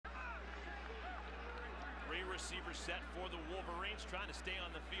Three receiver set for the Wolverines, trying to stay on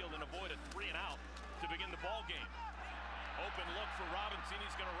the field and avoid a 3-and-out to begin the ball game. Open look for Robinson.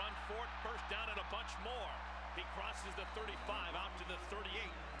 He's going to run for it. First down and a bunch more. He crosses the 35 out to the 38.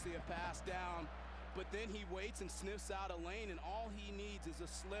 See a pass down, but then he waits and sniffs out a lane, and all he needs is a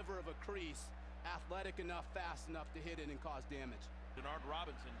sliver of a crease. Athletic enough, fast enough to hit it and cause damage. Denard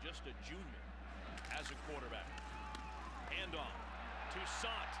Robinson, just a junior, as a quarterback. Handoff.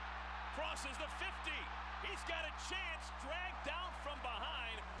 Toussaint crosses the 50. He's got a chance, dragged down from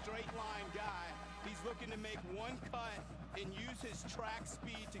behind. Straight line guy. He's looking to make one cut and use his track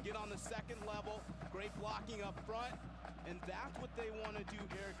speed to get on the second level. Great blocking up front, and that's what they want to do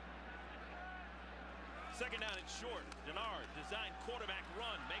here. Second down and short. Denard, designed quarterback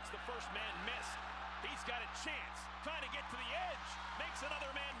run, makes the first man miss. He's got a chance, trying to get to the edge, makes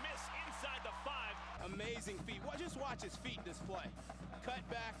another man miss inside the 5. Amazing feet. Well, just watch his feet this play. Cut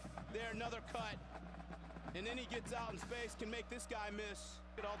back, there, another cut. And then he gets out in space, can make this guy miss.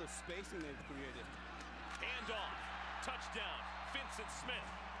 Look at all the spacing they've created. Handoff, touchdown, Vincent Smith.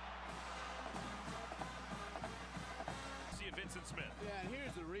 See Vincent Smith. Yeah, and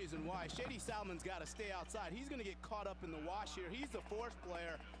here's the reason why. Shady Salmon's got to stay outside. He's going to get caught up in the wash here. He's the force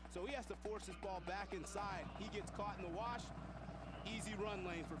player, so he has to force his ball back inside. He gets caught in the wash. Easy run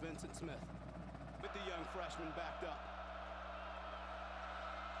lane for Vincent Smith. With the young freshman backed up.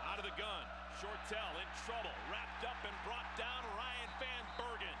 Out of the gun. Shortell in trouble, wrapped up and brought down. Ryan Van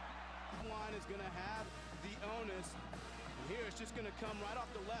Bergen. Line is going to have the onus. And here it's just going to come right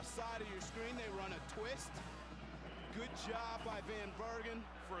off the left side of your screen. They run a twist. Good job by Van Bergen.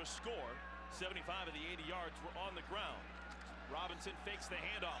 For a score, 75 of the 80 yards were on the ground. Robinson fakes the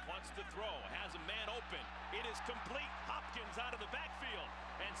handoff, wants to throw, has a man open. It is complete. Hopkins out of the backfield,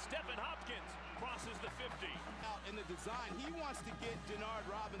 and Stephen Hopkins crosses the 50. Out in the design, he wants to get Denard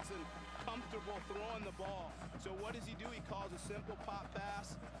Robinson comfortable throwing the ball. So what does he do? He calls a simple pop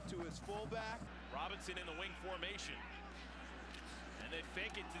pass to his fullback. Robinson in the wing formation. And they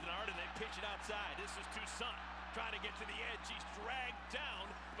fake it to Denard and they pitch it outside. This is Toussaint trying to get to the edge. He's dragged down,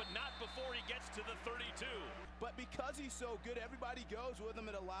 but not before he gets to the 32. But because he's so good, everybody goes with him.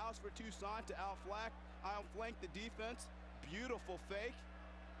 It allows for Toussaint to outflank the defense. Beautiful fake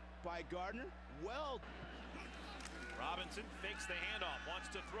by Gardner. Well. Robinson fakes the handoff,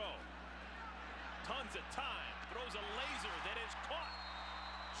 wants to throw. Tons of time, throws a laser that is caught.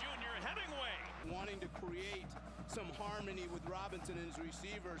 Junior Hemingway. Wanting to create some harmony with Robinson and his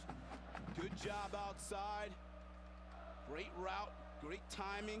receivers. Good job outside. Great route, great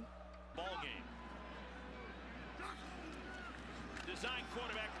timing. Ball game. Design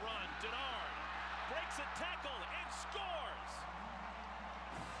quarterback run. Denard breaks a tackle and scores.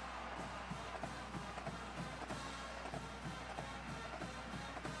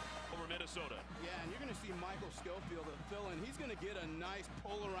 Over Minnesota. Yeah, and you're going to see Michael Schofield fill in. He's going to get a nice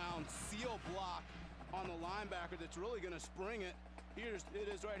pull-around seal block on the linebacker that's really going to spring it. It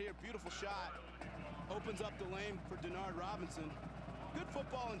is right here, beautiful shot. Opens up the lane for Denard Robinson. Good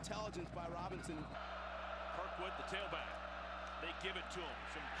football intelligence by Robinson. Kirkwood, the tailback. They give it to him.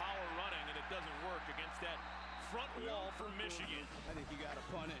 Some power running, and it doesn't work against that front wall for Michigan. I think you got to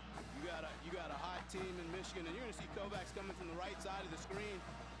punt it. You got a hot team in Michigan, and you're going to see Kovacs coming from the right side of the screen.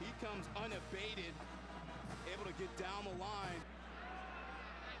 He comes unabated, able to get down the line.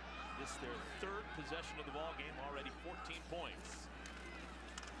 This is their third possession of the ball game, already 14 points.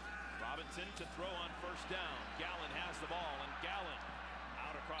 Robinson to throw on first down. Gallen has the ball, and Gallen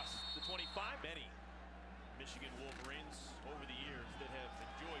out across the 25. Many Michigan Wolverines over the years that have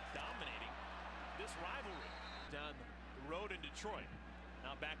enjoyed dominating this rivalry. Down the road in Detroit.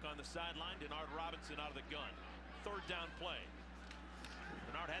 Now back on the sideline, Denard Robinson out of the gun. Third down play.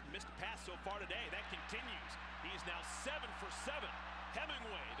 Denard hadn't missed a pass so far today. That continues. He's now 7 for 7.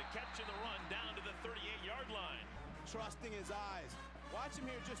 Hemingway to catch in the run down to the 38-yard line. Trusting his eyes. Watch him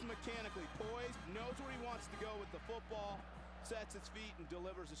here just mechanically poised, knows where he wants to go with the football, sets his feet and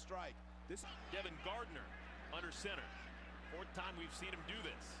delivers a strike. This Devin Gardner under center. Fourth time we've seen him do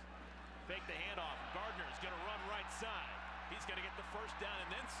this. Fake the handoff. Gardner's going to run right side. He's going to get the first down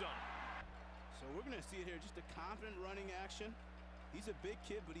and then some. So we're going to see it here, just a confident running action. He's a big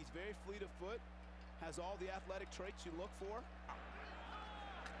kid, but he's very fleet of foot. Has all the athletic traits you look for.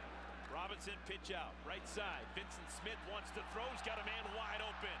 Robinson pitch out, right side. Vincent Smith wants to throw. He's got a man wide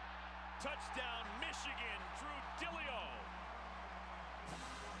open. Touchdown, Michigan, Drew Dillio.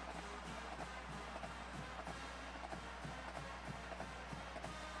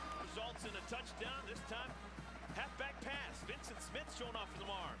 Results in a touchdown, this time halfback pass. Vincent Smith showing off his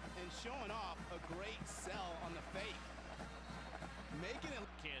arm. And showing off a great sell on the fake. Making it.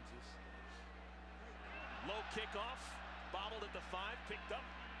 Kansas. Low kickoff, bobbled at the 5, picked up.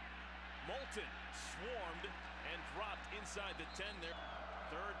 Moulton swarmed and dropped inside the 10 there.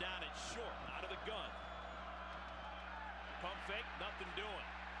 Third down and short, out of the gun. Pump fake, nothing doing.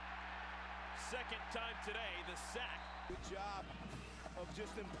 Second time today, the sack. Good job of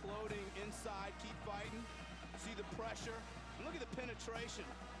just imploding inside, keep fighting. See the pressure, and look at the penetration.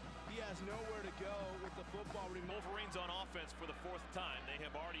 He has nowhere to go with the football. Wolverines on offense for the 4th time. They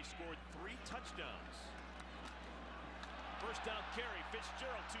have already scored 3 touchdowns. First down carry,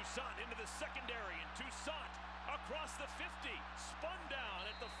 Fitzgerald, Toussaint into the secondary, and Toussaint across the 50, spun down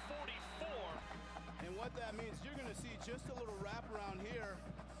at the 44. And what that means, you're going to see just a little wraparound here.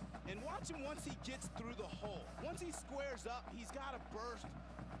 And watch him once he gets through the hole. Once he squares up, he's got to burst.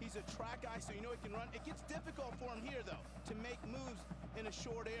 He's a track guy, so you know he can run. It gets difficult for him here, though, to make moves in a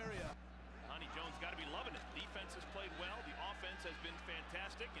short area. Honey Jones got to be loving it. Defense has played well. The offense has been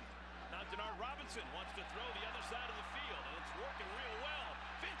fantastic. And now Denard Robinson wants to throw the other side of the field, and it's working real well.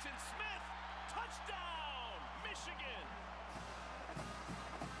 Vincent Smith, touchdown, Michigan.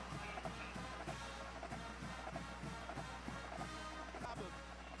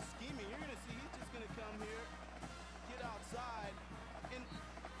 Scheming, you're going to see he's just going to come here, get outside, and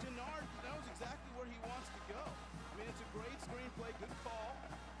Denard knows exactly where he wants to go. I mean, it's a great screenplay, good call.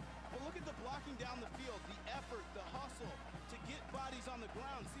 But look at the blocking down the field, the effort, the hustle to get bodies on the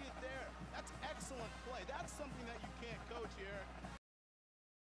ground. See it there. That's excellent play. That's something that you can't coach here.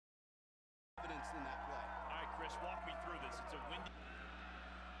 Evidence in that play. All right, Chris, walk me through this. It's a windy.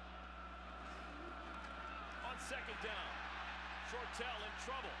 On second down, Shortell in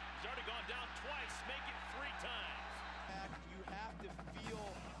trouble. He's already gone down twice. Make it 3 times. You have to feel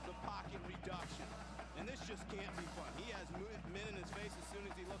the pocket reduction. And this just can't be fun. He has men in his face as soon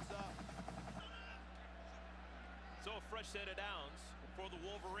as he looks up. So a fresh set of downs for the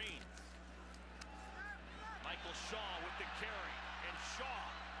Wolverines. Michael Shaw with the carry. And Shaw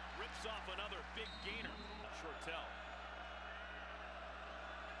rips off another big gainer. Shortell.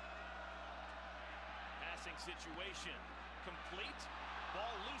 Passing situation. Complete.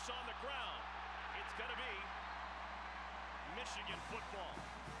 Ball loose on the ground. It's going to be Michigan football.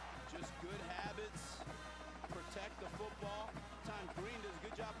 Just good habits. Protect the football. Green does a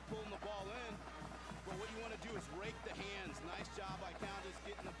good job of pulling the ball in. But what you want to do is rake the hands. Nice job by Countess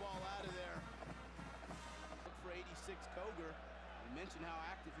getting the ball out of there. Look for 86 Coger. We mentioned how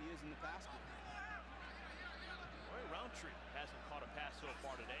active he is in the pass game. Roy Roundtree hasn't caught a pass so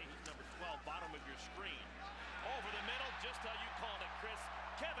far today. He's number 12, bottom of your screen. Over the middle, just how you called it, Chris.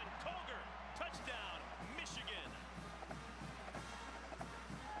 Kevin Coger, touchdown, Michigan.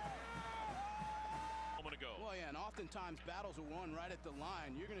 Go. Well, yeah, and oftentimes battles are won right at the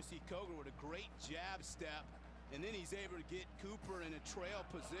line. You're going to see Coger with a great jab step, and then he's able to get Cooper in a trail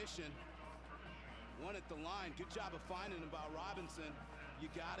position. One at the line. Good job of finding him by Robinson.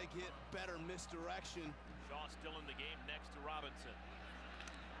 You got to get better misdirection. Shaw still in the game next to Robinson.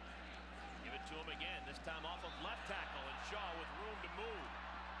 Give it to him again, this time off of left tackle, and Shaw with room to move.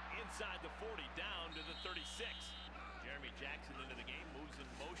 Inside the 40, down to the 36. Jeremy Jackson into the game, moves in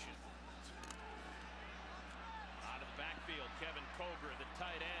motion. Out of the backfield, Kevin Coger, the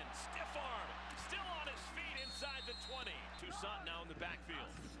tight end, stiff arm, still on his feet inside the 20. Toussaint now in the backfield.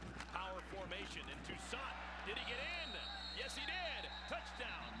 Power formation, and Toussaint, did he get in? Yes, he did.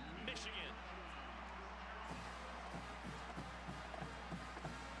 Touchdown, Michigan.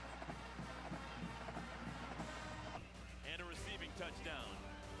 And a receiving touchdown.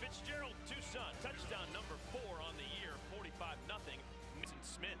 Fitzgerald Toussaint, touchdown number 4 on the year, 45-0. Vincent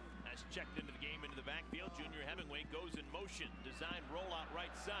Smith has checked into the game, into the backfield. Junior Hemingway goes in motion. Design rollout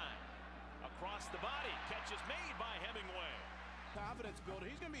right side. Across the body. Catch is made by Hemingway. Confidence builder.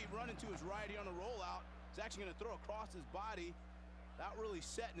 He's going to be running to his right here on the rollout. He's actually going to throw across his body. Not really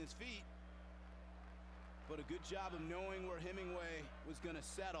setting his feet. But a good job of knowing where Hemingway was going to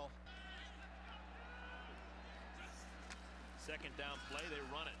settle. Second down play, they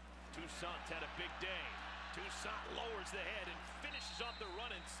run it. Toussaint had a big day. Toussaint lowers the head and finishes off the run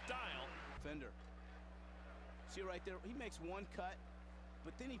in style. Fender. See right there, he makes one cut,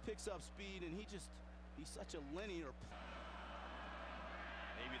 but then he picks up speed, and he's such a linear.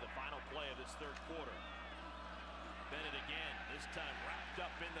 Maybe the final play of this third quarter. Bennett again, this time wrapped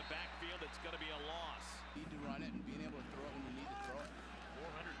up in the backfield. It's going to be a loss. Need to run it and being able to throw it when you need to throw it.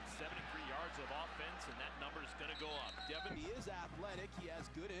 473 yards of offense, and that number is going to go up. Devin. He is athletic. He has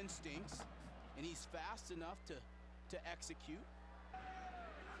good instincts, and he's fast enough to execute.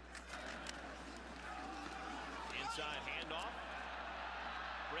 Inside handoff.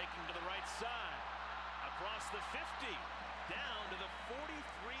 Breaking to the right side. Across the 50. Down to the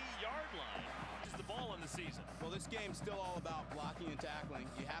 43-yard line. This is the ball on the season. Well, this game's still all about blocking and tackling.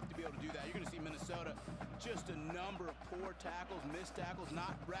 You have to be able to do that. You're going to see Minnesota, just a number of poor tackles, missed tackles,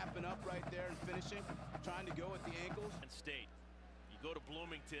 not wrapping up right there and finishing, trying to go at the ankles. And State, you go to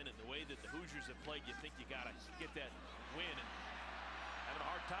Bloomington, and the way that the Hoosiers have played, you think you got to get that win, and having a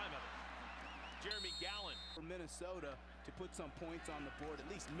hard time of it. Jeremy Gallon. For Minnesota to put some points on the board, at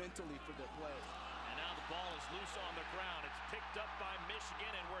least mentally for their players. And now the ball is loose on the ground. It's picked up by Michigan,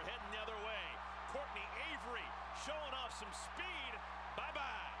 and we're heading the other way. Courtney Avery showing off some speed.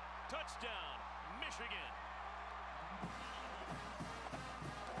 Bye-bye. Touchdown, Michigan.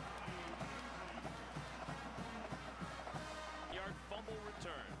 Yard fumble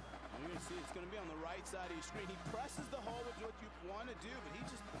return. You're going to see it's going to be on the right side of your screen. He presses the hole with what you want to do, but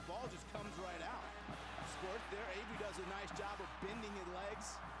the ball just comes right out. Squirt there. Avery does a nice job of bending his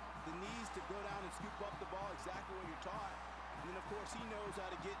legs, the knees to go down and scoop up the ball exactly what you're taught. And then, of course, he knows how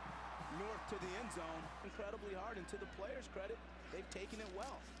to get north to the end zone incredibly hard. And to the players' credit, they've taken it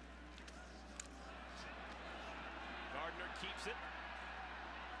well. Gardner keeps it,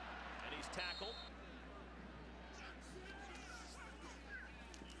 and he's tackled.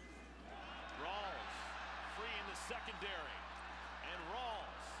 Rawls free in the secondary, and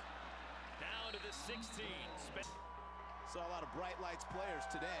Rawls down to the 16. Saw a lot of bright lights players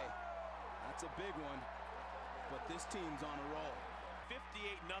today. That's a big one, but this team's on a roll.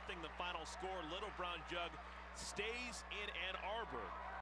 58-0 the final score. Little Brown Jug stays in Ann Arbor.